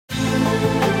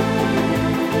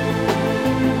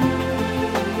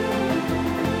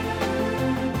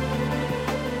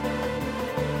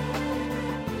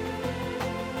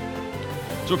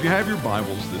So if you have your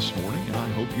Bibles this morning, and I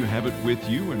hope you have it with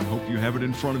you and hope you have it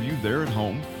in front of you there at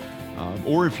home,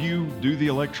 or if you do the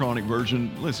electronic version,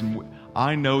 listen,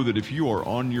 I know that if you are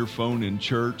on your phone in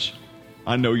church,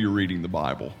 I know you're reading the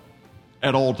Bible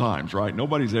at all times, right?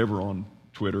 Nobody's ever on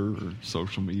Twitter or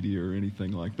social media or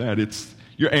anything like that.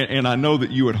 And I know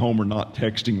that you at home are not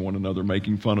texting one another,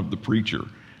 making fun of the preacher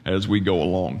as we go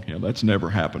along. That's never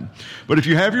happened. But if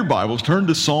you have your Bibles, turn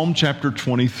to Psalm chapter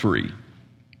 23.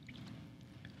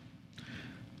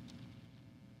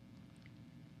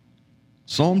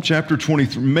 Psalm chapter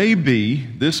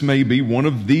 23, this may be one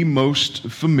of the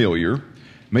most familiar,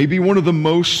 maybe one of the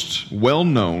most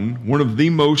well-known, one of the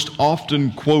most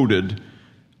often quoted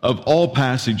of all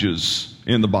passages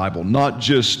in the Bible, not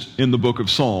just in the book of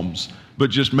Psalms, but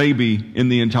just maybe in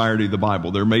the entirety of the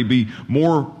Bible. There may be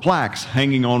more plaques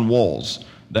hanging on walls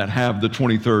that have the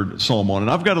 23rd Psalm on.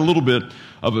 And I've got a little bit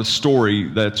of a story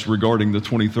that's regarding the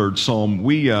 23rd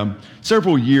Psalm.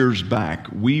 Several years back,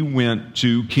 we went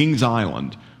to Kings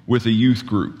Island with a youth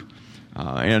group.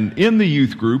 And in the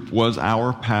youth group was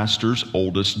our pastor's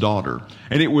oldest daughter.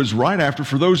 And it was right after,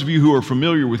 for those of you who are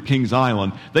familiar with Kings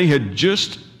Island, they had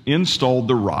just installed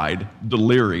the ride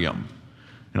Delirium.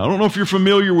 And I don't know if you're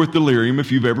familiar with Delirium, if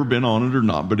you've ever been on it or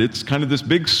not, but it's kind of this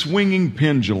big swinging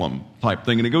pendulum type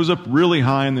thing. And it goes up really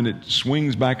high and then it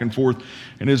swings back and forth.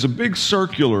 And there's a big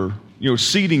circular,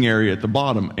 seating area at the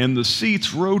bottom. And the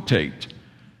seats rotate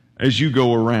as you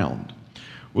go around.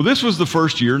 Well, this was the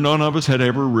first year. None of us had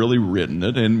ever really ridden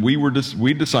it. And we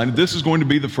decided this is going to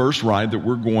be the first ride that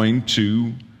we're going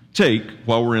to take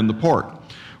while we're in the park.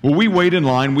 Well, we wait in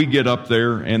line, we get up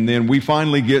there, and then we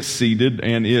finally get seated,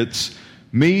 and it's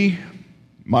me,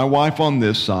 my wife on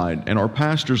this side, and our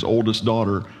pastor's oldest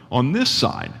daughter on this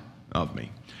side of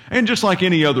me. And just like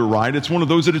any other ride, it's one of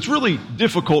those that it's really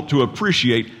difficult to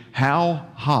appreciate how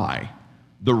high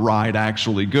the ride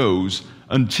actually goes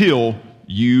until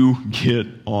you get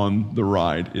on the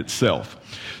ride itself.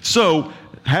 So,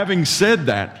 having said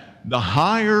that, the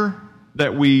higher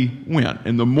that we went,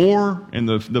 and the more and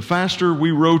the faster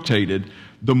we rotated,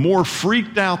 the more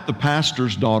freaked out the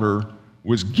pastor's daughter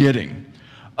was getting.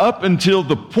 Up until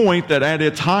the point that at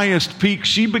its highest peak,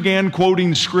 she began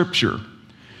quoting Scripture.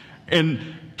 And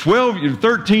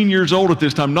 13 years old at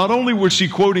this time, not only was she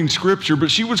quoting Scripture, but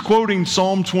she was quoting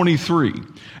Psalm 23.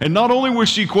 And not only was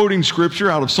she quoting Scripture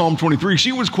out of Psalm 23,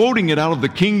 she was quoting it out of the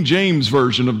King James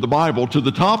Version of the Bible to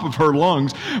the top of her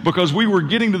lungs, because we were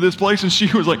getting to this place and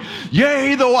she was like,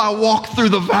 "Yea, though I walk through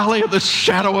the valley of the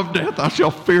shadow of death, I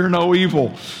shall fear no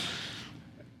evil."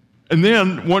 And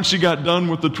then, once she got done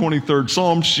with the 23rd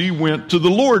Psalm, she went to the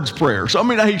Lord's Prayer. So,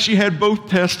 she had both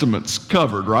Testaments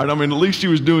covered, right? At least she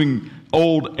was doing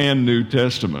Old and New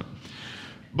Testament.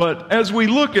 But as we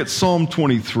look at Psalm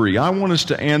 23, I want us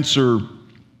to answer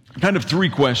kind of three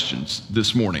questions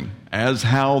this morning as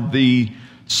how the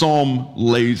Psalm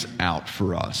lays out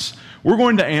for us. We're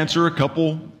going to answer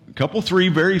three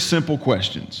very simple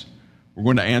questions. We're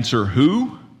going to answer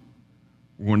who,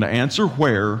 we're going to answer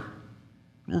where,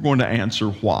 we're going to answer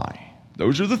why.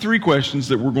 Those are the three questions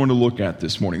that we're going to look at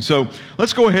this morning. So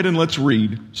let's go ahead and let's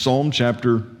read Psalm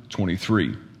chapter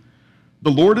 23.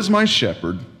 The Lord is my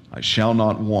shepherd, I shall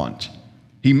not want.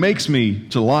 He makes me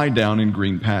to lie down in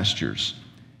green pastures.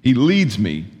 He leads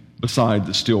me beside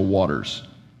the still waters.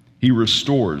 He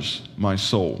restores my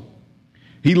soul.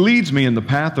 He leads me in the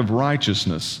path of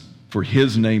righteousness for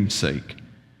his name's sake.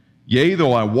 Yea,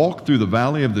 though I walk through the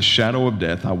valley of the shadow of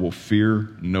death, I will fear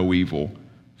no evil,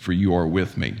 for you are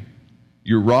with me.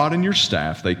 Your rod and your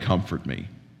staff, they comfort me.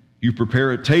 You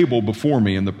prepare a table before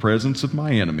me in the presence of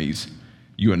my enemies.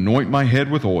 You anoint my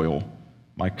head with oil.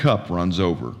 My cup runs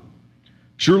over.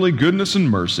 Surely goodness and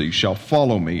mercy shall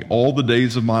follow me all the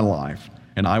days of my life,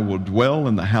 and I will dwell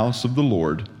in the house of the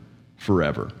Lord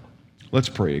forever. Let's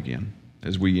pray again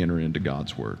as we enter into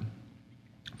God's word.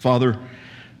 Father,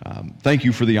 thank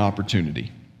you for the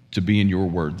opportunity to be in your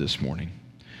word this morning.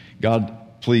 God,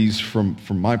 please, from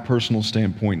my personal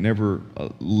standpoint, never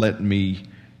let me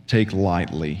take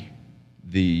lightly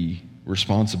the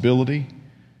responsibility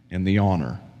and the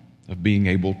honor of being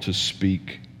able to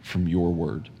speak from your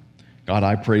word. God,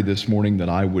 I pray this morning that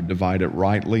I would divide it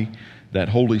rightly, that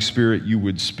Holy Spirit, you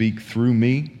would speak through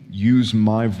me, use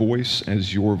my voice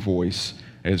as your voice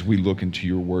as we look into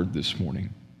your word this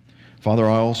morning. Father,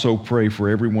 I also pray for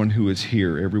everyone who is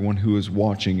here, everyone who is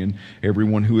watching, and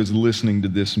everyone who is listening to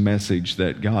this message,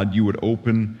 that God, you would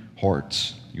open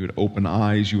hearts, you would open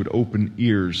eyes, you would open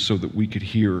ears so that we could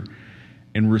hear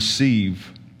and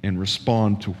receive and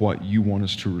respond to what you want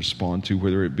us to respond to,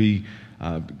 whether it be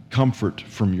comfort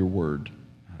from your word,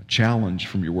 challenge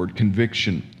from your word,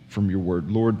 conviction from your word.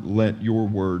 Lord, let your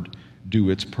word do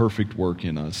its perfect work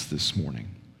in us this morning.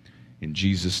 In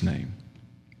Jesus' name,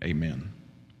 amen.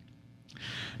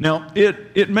 Now,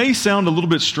 it may sound a little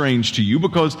bit strange to you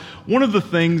because one of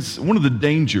the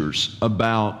dangers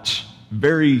about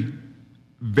very,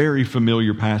 very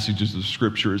familiar passages of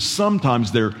Scripture is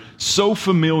sometimes they're so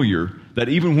familiar that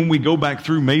even when we go back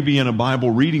through maybe in a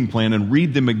Bible reading plan and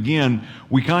read them again,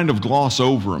 we kind of gloss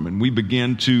over them and we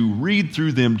begin to read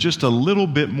through them just a little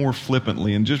bit more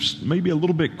flippantly and just maybe a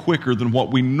little bit quicker than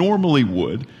what we normally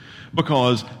would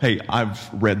because, hey, I've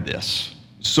read this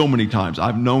so many times.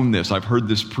 I've known this. I've heard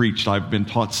this preached. I've been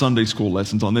taught Sunday school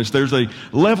lessons on this. There's a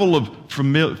level of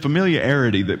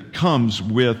familiarity that comes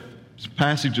with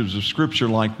passages of Scripture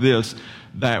like this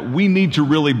that we need to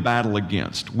really battle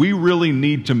against. We really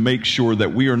need to make sure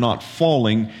that we are not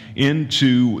falling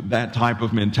into that type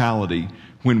of mentality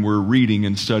when we're reading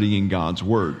and studying God's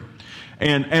Word.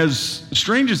 And as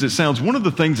strange as it sounds, one of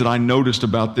the things that I noticed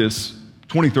about this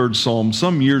 23rd Psalm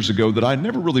some years ago that I'd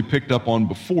never really picked up on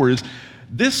before is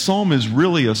this psalm is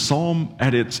really a psalm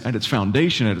at its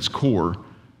foundation, at its core,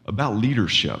 about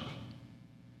leadership.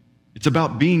 It's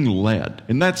about being led.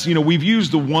 And that's, we've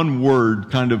used the one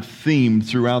word kind of theme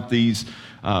throughout these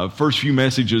first few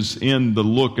messages in the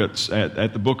look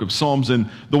at the book of Psalms. And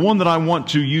the one that I want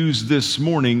to use this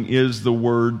morning is the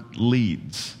word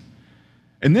leads.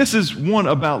 And this is one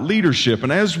about leadership.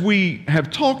 And as we have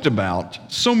talked about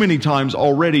so many times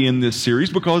already in this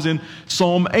series, because in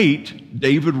Psalm 8,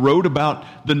 David wrote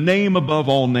about the name above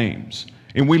all names.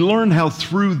 And we learned how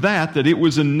through that it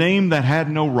was a name that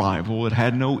had no rival, it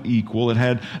had no equal, it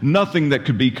had nothing that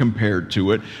could be compared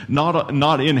to it.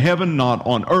 Not in heaven, not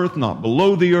on earth, not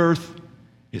below the earth.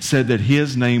 It said that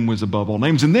his name was above all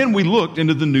names. And then we looked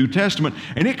into the New Testament,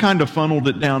 and it kind of funneled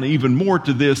it down even more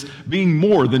to this being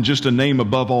more than just a name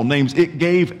above all names. It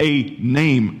gave a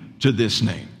name to this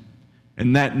name.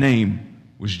 And that name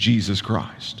was Jesus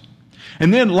Christ.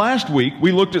 And then last week,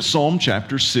 we looked at Psalm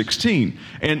chapter 16.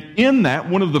 And in that,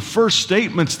 one of the first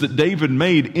statements that David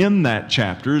made in that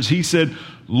chapter is he said,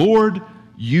 "Lord,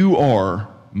 you are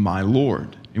my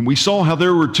Lord." And we saw how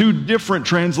there were two different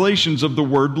translations of the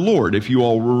word Lord. If you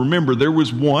all will remember, there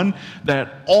was one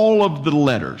that all of the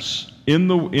letters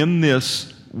in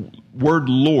this word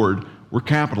Lord were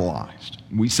capitalized.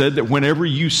 We said that whenever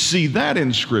you see that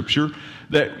in Scripture,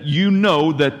 that you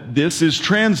know that this is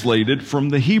translated from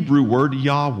the Hebrew word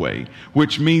Yahweh,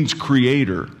 which means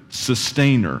creator,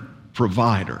 sustainer,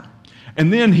 provider.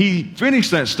 And then he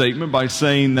finished that statement by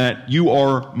saying that you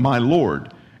are my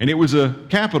Lord. And it was a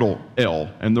capital L,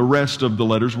 and the rest of the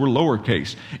letters were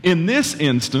lowercase. In this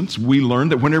instance, we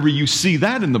learned that whenever you see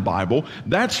that in the Bible,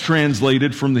 that's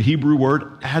translated from the Hebrew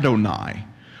word Adonai,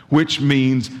 which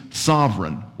means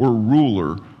sovereign or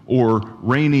ruler or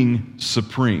reigning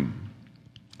supreme.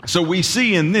 So we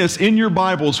see in this, in your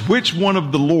Bibles, which one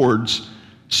of the Lords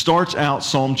starts out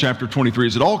Psalm chapter 23.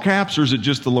 Is it all caps or is it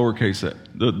just the lowercase,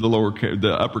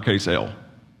 the uppercase L?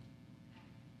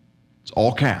 It's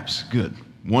all caps. Good.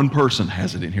 One person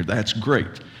has it in here. That's great.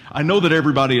 I know that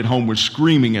everybody at home was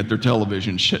screaming at their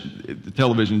television set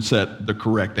the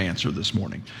correct answer this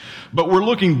morning. But we're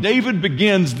looking, David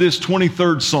begins this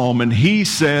 23rd Psalm and he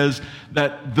says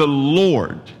that the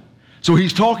Lord, so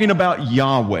he's talking about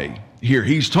Yahweh here.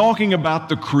 He's talking about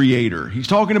the Creator. He's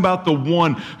talking about the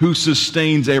one who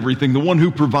sustains everything, the one who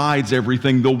provides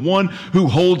everything, the one who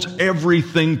holds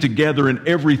everything together and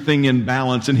everything in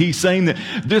balance. And he's saying that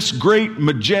this great,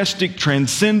 majestic,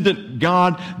 transcendent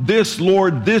God, this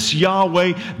Lord, this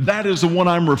Yahweh, that is the one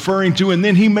I'm referring to. And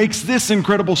then he makes this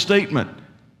incredible statement: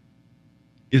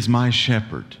 is my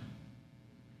shepherd,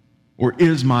 or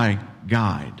is my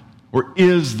guide, or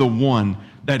is the one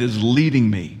that is leading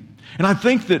me. And I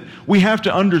think that we have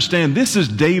to understand this is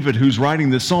David who's writing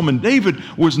this psalm, and David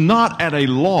was not at a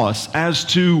loss as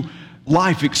to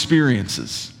life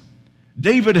experiences.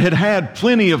 David had had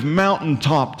plenty of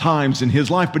mountaintop times in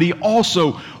his life, but he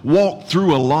also walked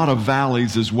through a lot of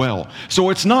valleys as well. So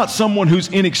it's not someone who's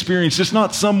inexperienced. It's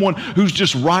not someone who's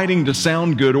just writing to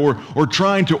sound good or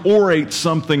trying to orate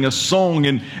something, a song,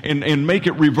 and make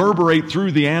it reverberate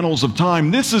through the annals of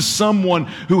time. This is someone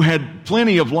who had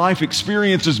plenty of life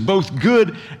experiences, both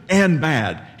good and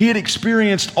bad. He had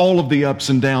experienced all of the ups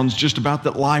and downs just about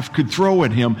that life could throw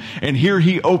at him. And here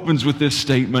he opens with this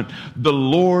statement: the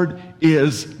Lord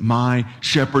is my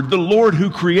shepherd. The Lord who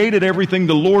created everything,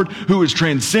 the Lord who is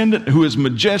transcendent, who is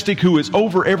majestic, who is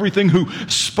over everything, who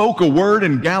spoke a word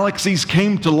and galaxies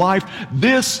came to life.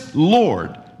 This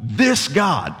Lord, this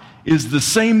God, is the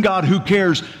same God who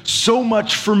cares so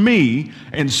much for me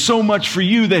and so much for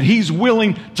you that he's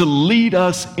willing to lead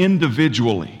us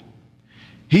individually.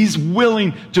 He's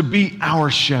willing to be our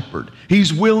shepherd.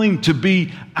 He's willing to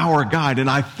be our guide. And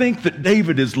I think that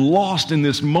David is lost in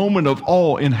this moment of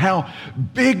awe in how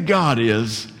big God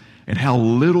is and how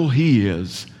little he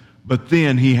is. But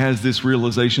then he has this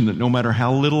realization that no matter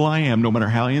how little I am, no matter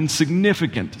how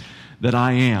insignificant that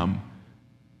I am,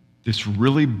 this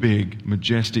really big,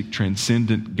 majestic,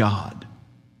 transcendent God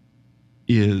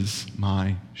is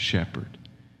my shepherd.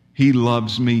 He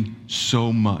loves me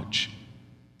so much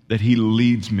that he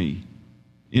leads me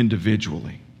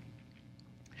individually.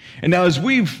 And now, as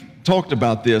we've talked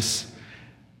about this,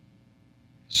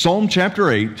 Psalm chapter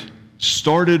 8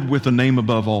 started with a name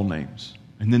above all names,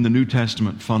 and then the New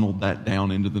Testament funneled that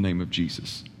down into the name of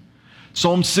Jesus.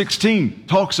 Psalm 16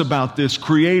 talks about this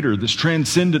creator, this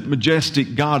transcendent,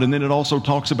 majestic God, and then it also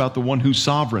talks about the one who's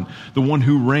sovereign, the one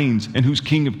who reigns, and who's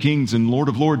King of kings and Lord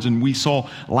of lords. And we saw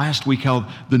last week how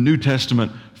the New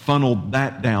Testament funneled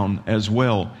that down as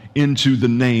well into the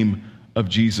name of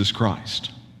Jesus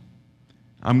Christ.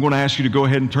 I'm going to ask you to go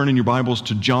ahead and turn in your Bibles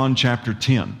to John chapter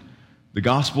 10, the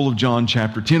Gospel of John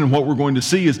chapter 10. And what we're going to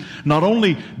see is not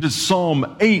only does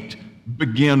Psalm 8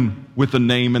 begin with a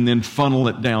name and then funnel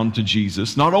it down to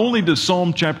Jesus, not only does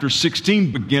Psalm chapter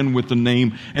 16 begin with a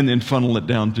name and then funnel it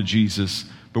down to Jesus,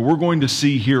 but we're going to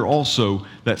see here also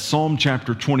that Psalm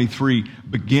chapter 23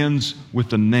 begins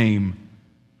with a name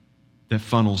that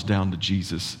funnels down to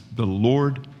Jesus. The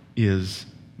Lord is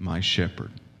my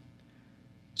shepherd.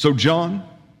 So John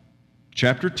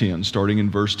chapter 10, starting in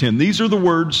verse 10, these are the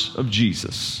words of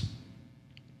Jesus.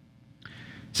 It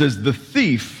says, "The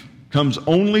thief comes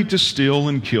only to steal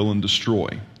and kill and destroy.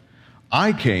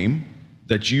 I came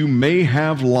that you may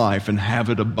have life and have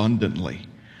it abundantly.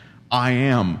 I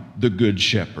am the good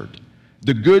shepherd.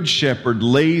 The good shepherd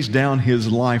lays down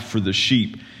his life for the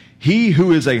sheep. He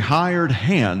who is a hired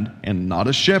hand and not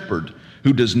a shepherd,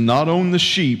 who does not own the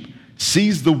sheep,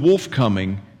 sees the wolf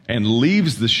coming and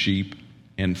leaves the sheep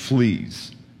and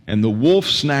flees. And the wolf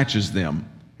snatches them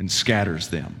and scatters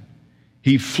them.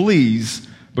 He flees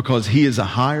because he is a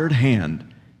hired hand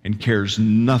and cares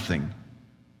nothing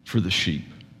for the sheep."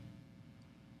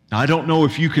 Now, I don't know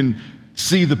if you can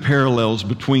see the parallels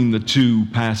between the two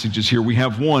passages here. We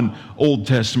have one Old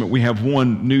Testament, we have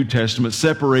one New Testament,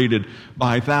 separated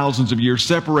by thousands of years,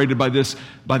 separated by this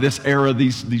era,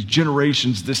 these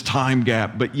generations, this time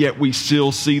gap, but yet we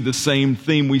still see the same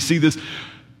theme. We see this: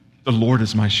 the Lord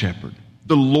is my shepherd.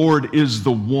 The Lord is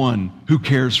the one who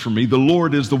cares for me. The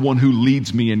Lord is the one who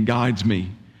leads me and guides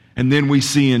me. And then we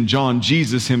see in John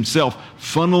Jesus himself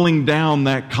funneling down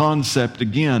that concept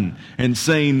again and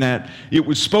saying that it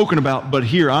was spoken about, but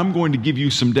here I'm going to give you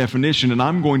some definition, and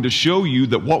I'm going to show you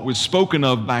that what was spoken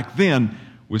of back then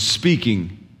was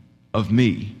speaking of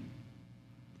me.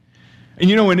 And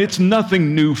and it's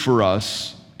nothing new for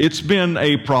us. It's been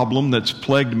a problem that's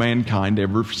plagued mankind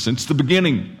ever since the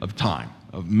beginning of time,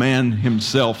 of man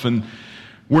himself, and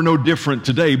we're no different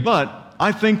today. But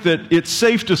I think that it's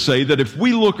safe to say that if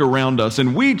we look around us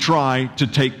and we try to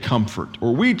take comfort,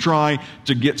 or we try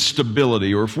to get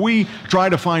stability, or if we try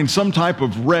to find some type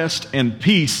of rest and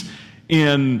peace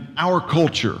in our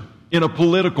culture, in a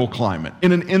political climate,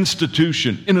 in an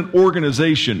institution, in an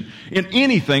organization, in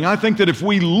anything, I think that if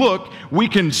we look, we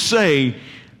can say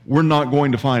we're not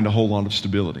going to find a whole lot of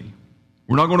stability.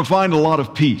 We're not going to find a lot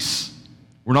of peace.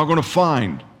 We're not going to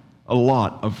find a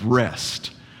lot of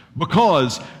rest.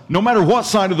 Because no matter what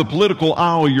side of the political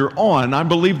aisle you're on, I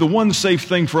believe the one safe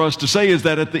thing for us to say is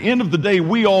that at the end of the day,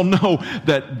 we all know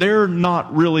that they're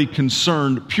not really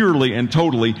concerned purely and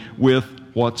totally with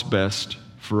what's best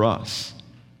for us.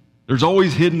 There's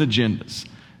always hidden agendas.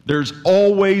 There's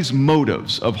always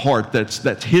motives of heart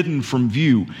that's hidden from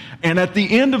view. And at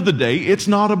the end of the day, it's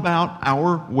not about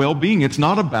our well-being. It's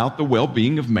not about the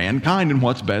well-being of mankind and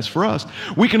what's best for us.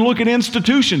 We can look at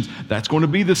institutions. That's going to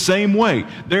be the same way.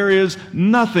 There is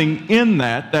nothing in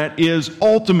that is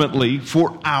ultimately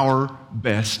for our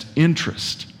best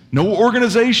interest. No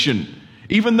organization,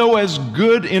 even though as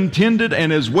good intended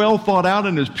and as well thought out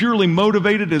and as purely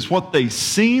motivated as what they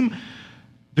seem,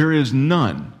 there is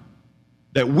none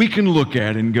that we can look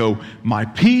at and go, my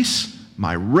peace,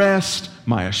 my rest,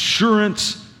 my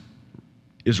assurance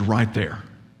is right there.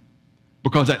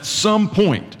 Because at some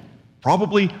point,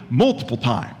 probably multiple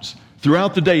times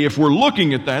throughout the day, if we're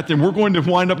looking at that, then we're going to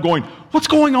wind up going, what's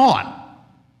going on?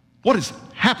 What is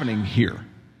happening here?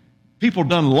 People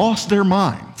done lost their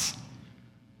minds.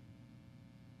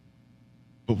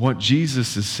 But what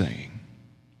Jesus is saying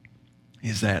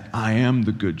is that I am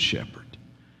the good shepherd.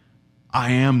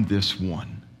 I am this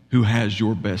one who has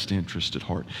your best interest at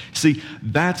heart. See,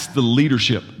 that's the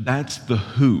leadership. That's the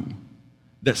who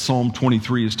that Psalm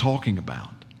 23 is talking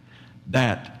about.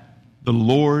 that the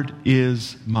Lord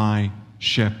is my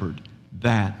shepherd.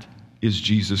 That is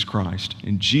Jesus Christ.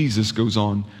 And Jesus goes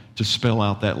on to spell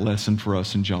out that lesson for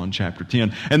us in John chapter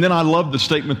 10. And then I love the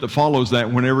statement that follows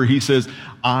that whenever he says,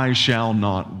 I shall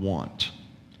not want.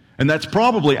 And that's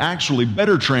probably actually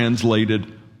better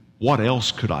translated, what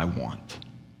else could I want?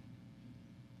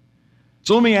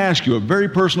 So let me ask you a very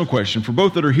personal question for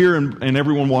both that are here and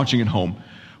everyone watching at home.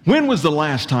 When was the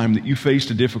last time that you faced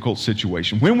a difficult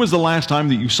situation? When was the last time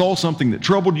that you saw something that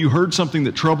troubled you, heard something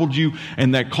that troubled you,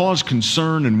 and that caused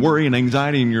concern and worry and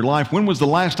anxiety in your life? When was the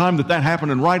last time that that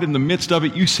happened, and right in the midst of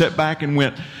it, you sat back and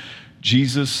went,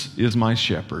 Jesus is my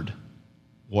shepherd.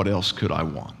 What else could I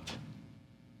want?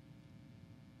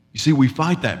 You see, we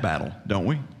fight that battle, don't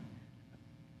we?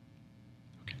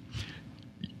 Okay.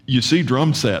 You see,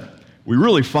 drum set. We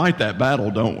really fight that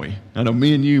battle, don't we? I know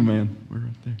me and you, man, we're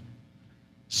right there.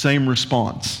 Same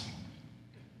response.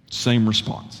 Same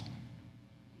response.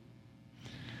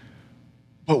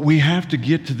 But we have to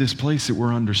get to this place that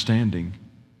we're understanding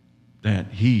that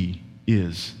He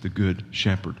is the good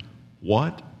shepherd.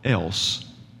 What else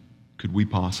could we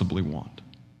possibly want?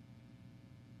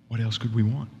 What else could we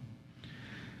want?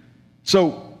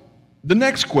 So the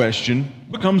next question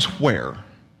becomes where.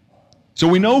 So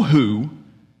we know who,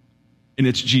 and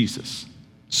it's Jesus.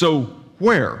 So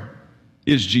where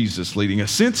is Jesus leading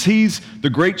us? Since He's the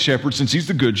great shepherd, since He's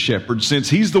the good shepherd, since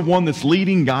He's the one that's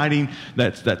leading, guiding,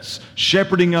 that's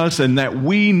shepherding us, and that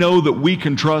we know that we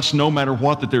can trust no matter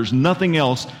what, that there's nothing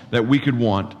else that we could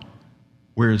want,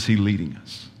 where is He leading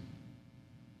us?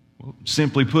 Well,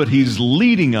 simply put, He's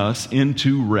leading us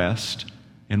into rest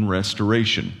and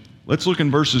restoration. Let's look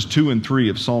in verses 2 and 3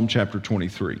 of Psalm chapter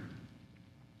 23. It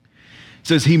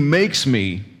says, He makes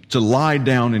me to lie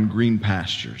down in green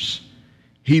pastures.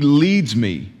 He leads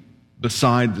me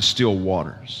beside the still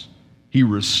waters. He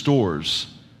restores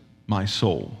my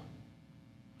soul.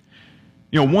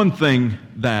 You know, one thing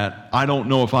that I don't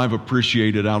know if I've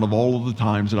appreciated out of all of the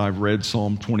times that I've read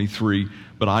Psalm 23,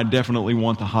 but I definitely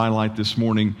want to highlight this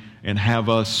morning and have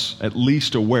us at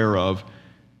least aware of,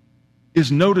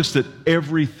 is notice that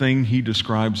everything he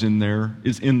describes in there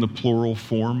is in the plural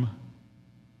form,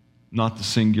 not the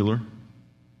singular.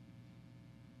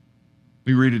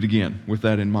 Let me read it again with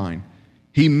that in mind.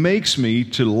 He makes me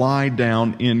to lie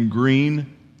down in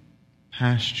green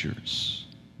pastures,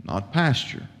 not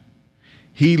pasture.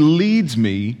 He leads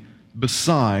me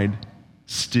beside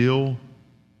still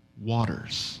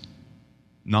waters,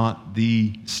 not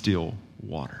the still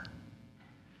water.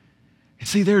 And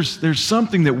see, there's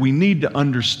something that we need to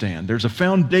understand. There's a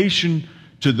foundation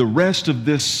to the rest of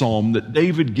this psalm that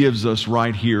David gives us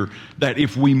right here, that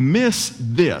if we miss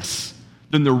this,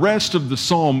 then the rest of the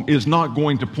psalm is not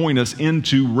going to point us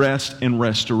into rest and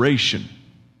restoration.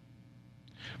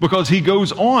 Because he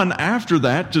goes on after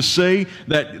that to say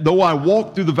that though I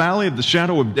walk through the valley of the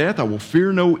shadow of death, I will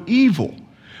fear no evil.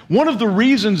 One of the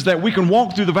reasons that we can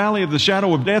walk through the valley of the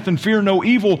shadow of death and fear no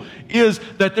evil is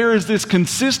that there is this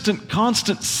consistent,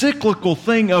 constant, cyclical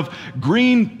thing of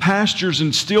green pastures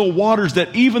and still waters,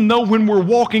 that even though when we're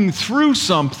walking through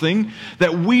something,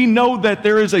 that we know that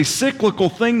there is a cyclical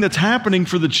thing that's happening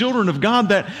for the children of God,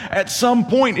 that at some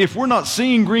point, if we're not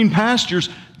seeing green pastures,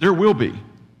 there will be.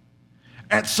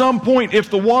 At some point, if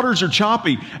the waters are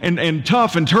choppy and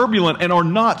tough and turbulent and are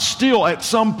not still, at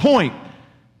some point,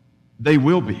 they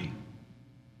will be.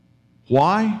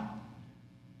 Why?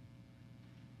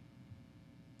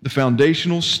 The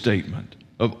foundational statement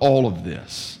of all of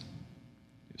this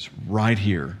is right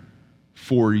here.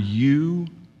 For you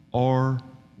are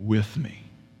with me.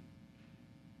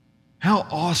 How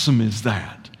awesome is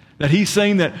that? That he's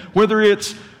saying that whether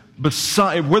it's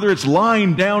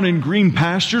lying down in green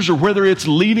pastures, or whether it's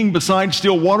leading beside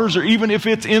still waters, or even if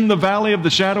it's in the valley of the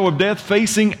shadow of death,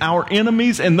 facing our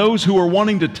enemies and those who are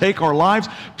wanting to take our lives,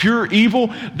 pure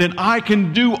evil, then I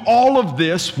can do all of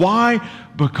this. Why?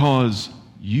 Because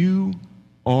you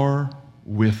are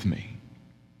with me.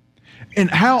 And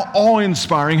how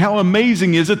awe-inspiring, how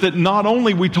amazing is it that not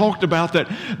only we talked about that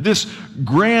this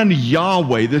grand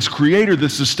Yahweh, this creator,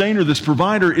 this sustainer, this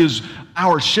provider is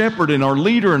our shepherd and our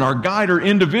leader and our guider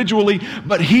individually,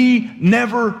 but he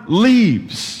never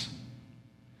leaves.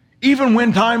 Even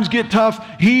when times get tough,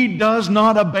 he does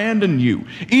not abandon you.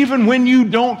 Even when you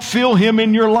don't feel him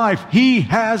in your life, he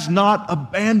has not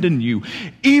abandoned you.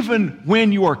 Even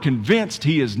when you are convinced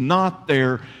he is not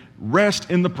there, rest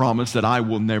in the promise that I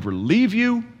will never leave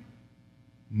you,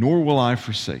 nor will I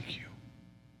forsake you.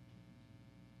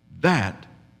 That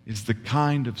is the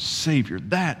kind of Savior,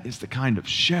 that is the kind of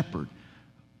shepherd,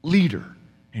 leader,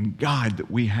 and guide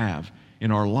that we have in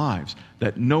our lives,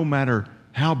 that no matter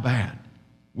how bad,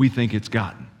 we think it's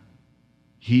gotten.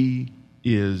 He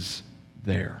is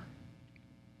there.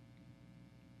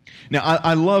 Now,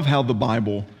 I love how the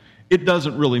Bible, it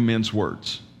doesn't really mince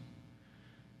words.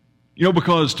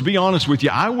 Because to be honest with you,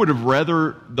 I would have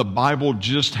rather the Bible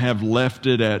just have left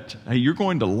it at, hey, you're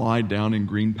going to lie down in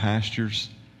green pastures.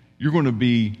 You're going to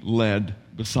be led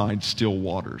beside still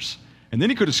waters. And then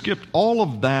he could have skipped all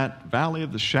of that valley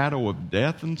of the shadow of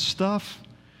death and stuff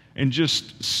and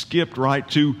just skipped right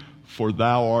to, for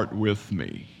thou art with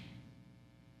me.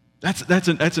 That's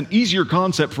an easier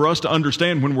concept for us to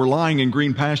understand when we're lying in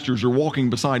green pastures or walking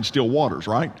beside still waters,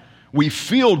 right? We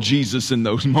feel Jesus in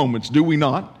those moments, do we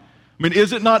not? I mean,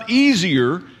 is it not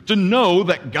easier to know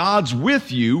that God's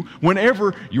with you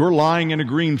whenever you're lying in a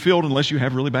green field, unless you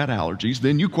have really bad allergies,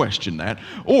 then you question that,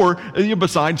 or you're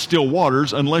beside still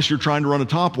waters unless you're trying to run a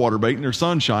topwater bait and there's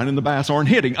sunshine and the bass aren't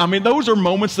hitting? I mean, those are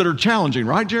moments that are challenging,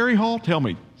 right, Jerry Hall? Tell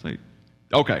me. Say,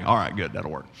 okay, all right, good,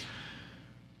 that'll work.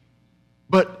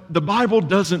 But the Bible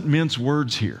doesn't mince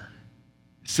words here.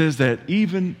 It says that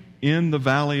even in the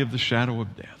valley of the shadow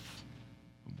of death,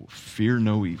 we'll fear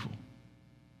no evil.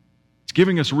 It's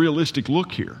giving us a realistic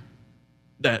look here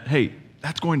that, hey,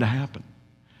 that's going to happen.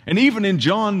 And even in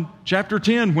John chapter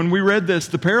 10, when we read this,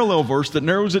 the parallel verse that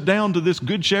narrows it down to this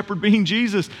good shepherd being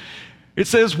Jesus, it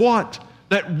says what?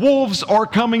 That wolves are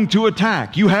coming to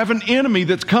attack. You have an enemy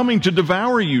that's coming to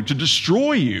devour you, to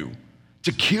destroy you,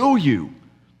 to kill you.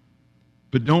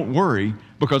 But don't worry,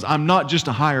 because I'm not just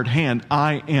a hired hand.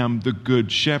 I am the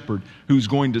good shepherd who's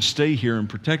going to stay here and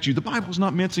protect you. The Bible's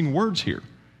not mincing words here.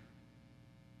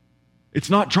 It's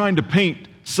not trying to paint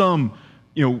some,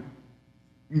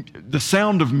 the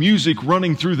sound of music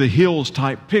running through the hills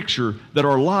type picture that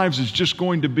our lives is just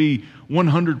going to be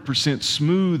 100%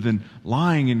 smooth and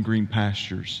lying in green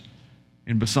pastures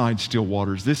and beside still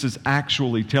waters. This is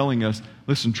actually telling us,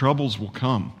 listen, troubles will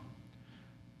come.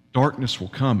 Darkness will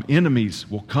come. Enemies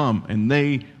will come, and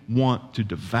they want to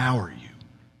devour you.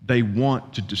 They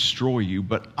want to destroy you,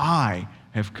 but I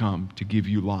have come to give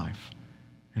you life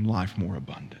and life more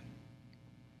abundant.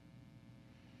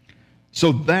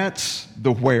 So that's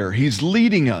the where. He's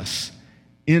leading us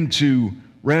into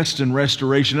rest and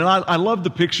restoration. And I love the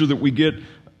picture that we get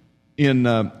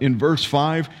in verse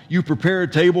 5. You prepare a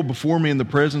table before me in the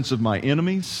presence of my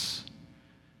enemies.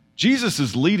 Jesus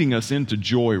is leading us into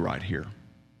joy right here.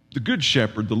 The Good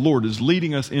Shepherd, the Lord, is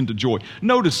leading us into joy.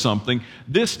 Notice something.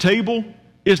 This table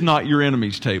is not your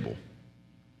enemy's table.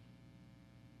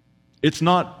 It's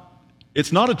not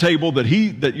a table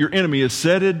that your enemy is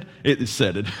seated. It is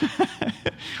seated.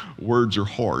 Words are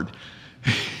hard.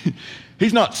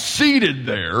 He's not seated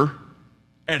there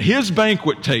at his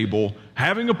banquet table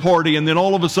having a party, and then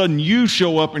all of a sudden you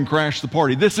show up and crash the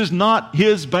party. This is not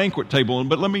his banquet table.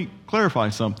 But let me clarify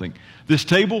something. This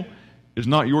table is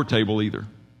not your table either.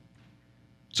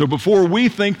 So before we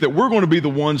think that we're going to be the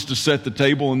ones to set the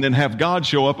table and then have God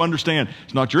show up, understand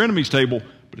it's not your enemy's table,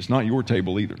 but it's not your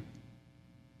table either.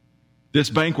 This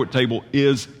banquet table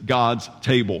is God's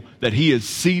table that He is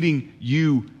seating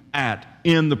you at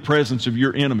in the presence of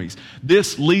your enemies.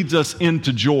 This leads us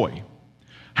into joy.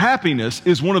 Happiness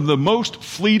is one of the most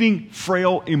fleeting,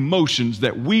 frail emotions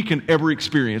that we can ever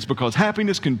experience, because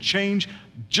happiness can change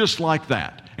just like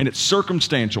that. And it's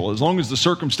circumstantial. As long as the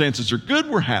circumstances are good,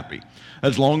 we're happy.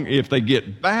 If they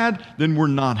get bad, then we're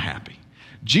not happy.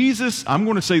 Jesus, I'm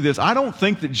going to say this, I don't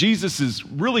think that Jesus is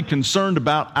really concerned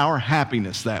about our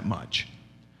happiness that much,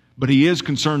 but He is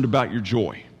concerned about your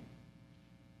joy.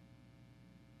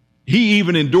 He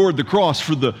even endured the cross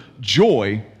for the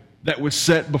joy that was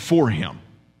set before Him.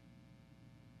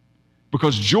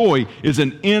 Because joy is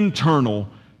an internal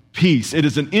peace. It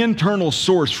is an internal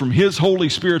source from His Holy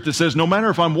Spirit that says, no matter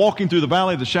if I'm walking through the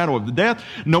valley of the shadow of the death,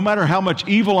 no matter how much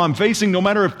evil I'm facing, no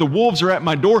matter if the wolves are at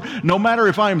my door, no matter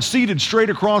if I am seated straight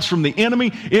across from the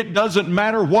enemy, it doesn't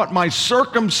matter what my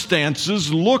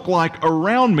circumstances look like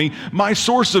around me. My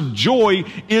source of joy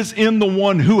is in the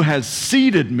one who has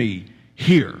seated me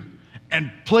here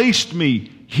and placed me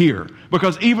here.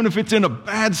 Because even if it's in a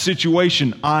bad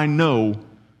situation, I know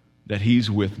that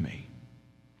He's with me.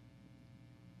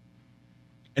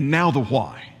 And now the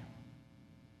why.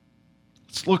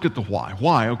 Let's look at the why.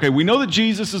 Why? Okay, we know that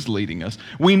Jesus is leading us.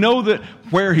 We know that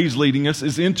where He's leading us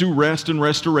is into rest and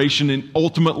restoration and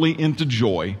ultimately into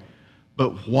joy.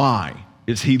 But why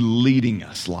is He leading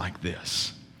us like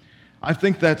this? I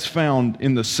think that's found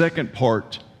in the second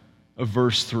part of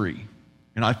verse 3.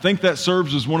 And I think that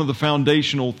serves as one of the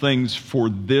foundational things for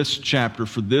this chapter,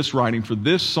 for this writing, for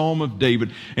this Psalm of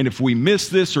David. And if we miss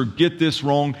this or get this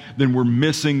wrong, then we're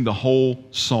missing the whole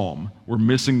psalm. We're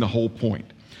missing the whole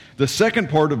point. The second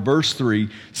part of verse 3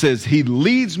 says, He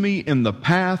leads me in the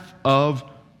path of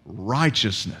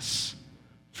righteousness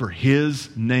for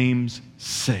His name's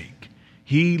sake.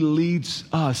 He leads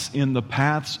us in the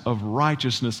paths of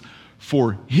righteousness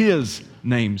for His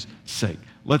name's sake.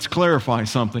 Let's clarify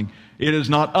something. It is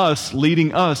not us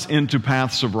leading us into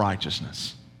paths of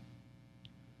righteousness.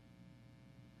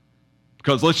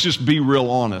 Because let's just be real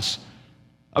honest.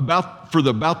 About the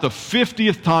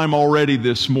 50th time already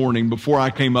this morning before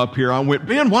I came up here, I went,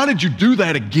 Ben, why did you do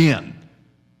that again?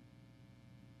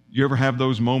 You ever have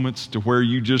those moments to where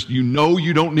you know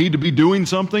you don't need to be doing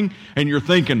something and you're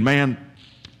thinking, man,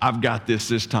 I've got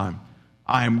this time.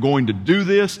 I am going to do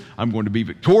this. I'm going to be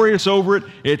victorious over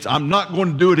it. I'm not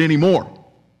going to do it anymore.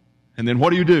 And then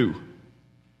what do?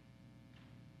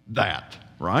 That,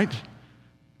 right?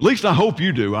 At least I hope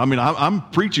you do. I mean,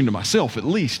 I'm preaching to myself at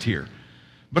least here.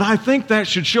 But I think that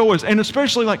should show us, and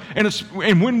especially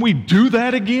and when we do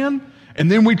that again,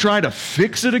 and then we try to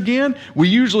fix it again, we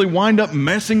usually wind up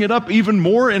messing it up even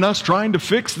more in us trying to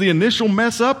fix the initial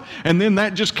mess up, and then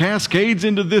that just cascades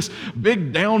into this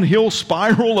big downhill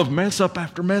spiral of mess up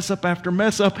after mess up after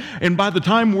mess up, and by the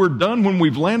time we're done, when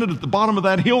we've landed at the bottom of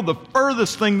that hill, the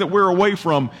furthest thing that we're away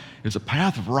from is a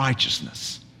path of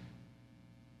righteousness.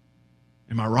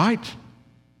 Am I right?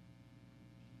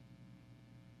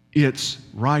 It's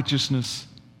righteousness,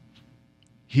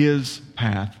 His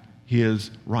path, His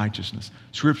righteousness.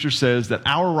 Scripture says that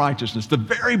our righteousness, the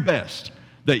very best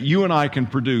that you and I can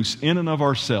produce in and of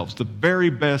ourselves, the very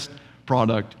best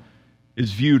product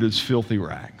is viewed as filthy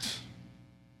rags.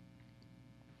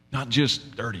 Not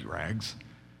just dirty rags,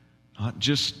 not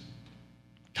just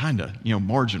kind of,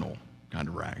 marginal kind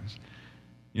of rags.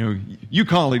 You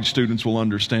college students will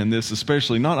understand this,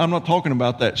 especially I'm not talking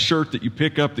about that shirt that you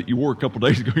pick up that you wore a couple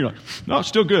days ago. You're like, no, it's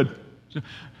still good.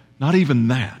 Not even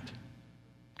that.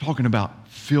 I'm talking about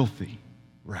filthy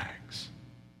rags,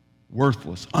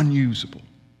 worthless, unusable.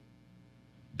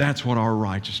 That's what our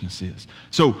righteousness is.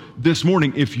 So this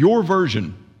morning, if your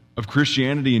version of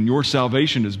Christianity and your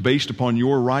salvation is based upon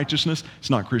your righteousness, it's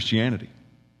not Christianity.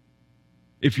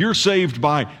 If you're saved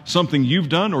by something you've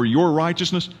done or your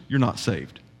righteousness, you're not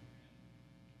saved.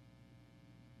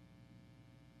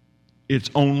 It's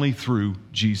only through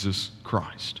Jesus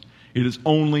Christ. It is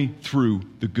only through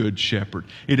the Good Shepherd.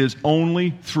 It is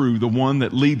only through the one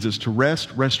that leads us to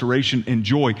rest, restoration, and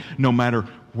joy, no matter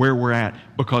where we're at,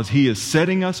 because He is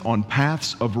setting us on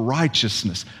paths of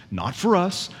righteousness, not for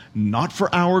us, not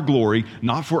for our glory,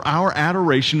 not for our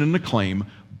adoration and acclaim,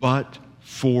 but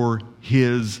for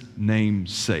His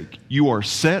name's sake. You are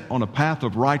set on a path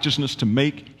of righteousness to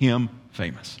make Him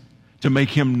famous, to make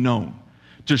Him known,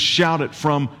 to shout it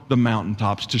from the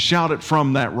mountaintops, to shout it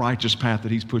from that righteous path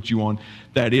that He's put you on,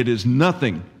 that it is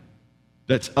nothing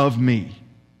that's of me,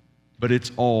 but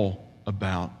it's all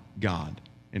about God.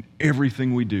 And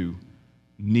everything we do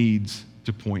needs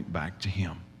to point back to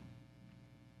Him.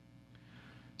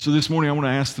 So this morning I want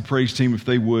to ask the praise team if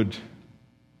they would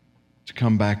to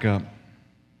come back up.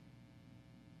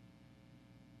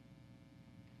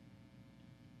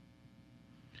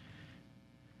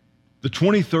 The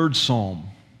 23rd Psalm,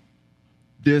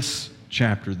 this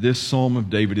chapter, this Psalm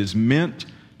of David, is meant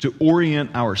to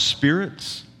orient our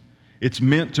spirits. It's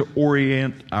meant to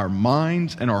orient our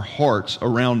minds and our hearts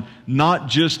around not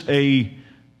just a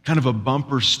kind of a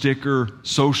bumper sticker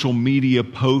social media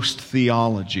post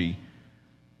theology,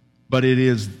 but it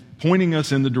is pointing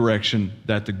us in the direction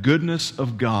that the goodness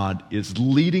of God is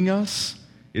leading us,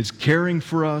 is caring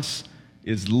for us,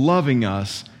 is loving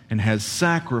us, and has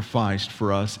sacrificed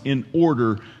for us in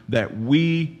order that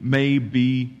we may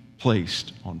be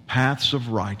placed on paths of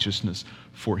righteousness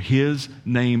for His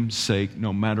name's sake,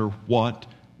 no matter what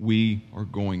we are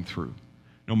going through.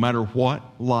 No matter what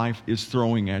life is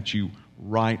throwing at you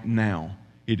right now,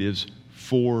 it is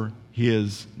for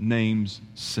His name's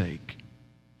sake,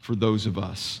 for those of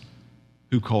us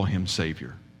who call Him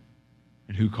Savior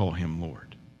and who call Him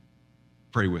Lord.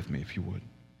 Pray with me if you would.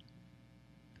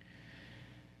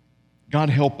 God,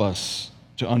 help us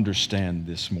to understand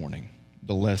this morning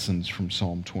the lessons from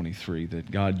Psalm 23,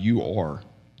 that God, You are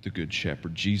the Good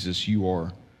Shepherd. Jesus, You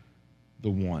are the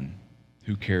one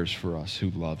who cares for us, who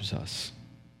loves us.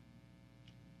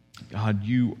 God,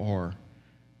 You are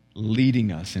leading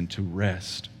us into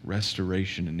rest,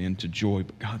 restoration, and into joy.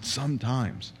 But God,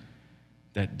 sometimes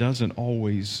that doesn't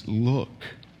always look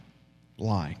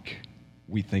like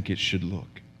we think it should look.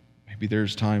 Maybe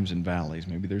there's times in valleys,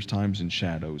 maybe there's times in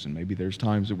shadows, and maybe there's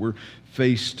times that we're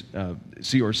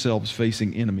see ourselves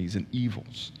facing enemies and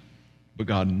evils. But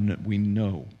God, we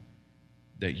know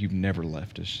that You've never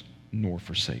left us nor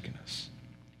forsaken us.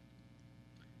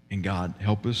 And God,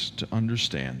 help us to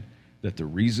understand that the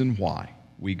reason why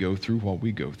we go through what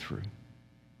we go through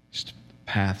is the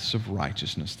paths of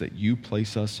righteousness that you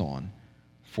place us on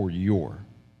for your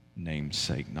name's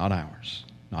sake, not ours,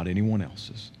 not anyone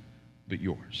else's, but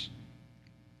yours.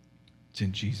 It's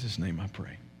in Jesus' name I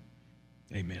pray.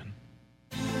 Amen.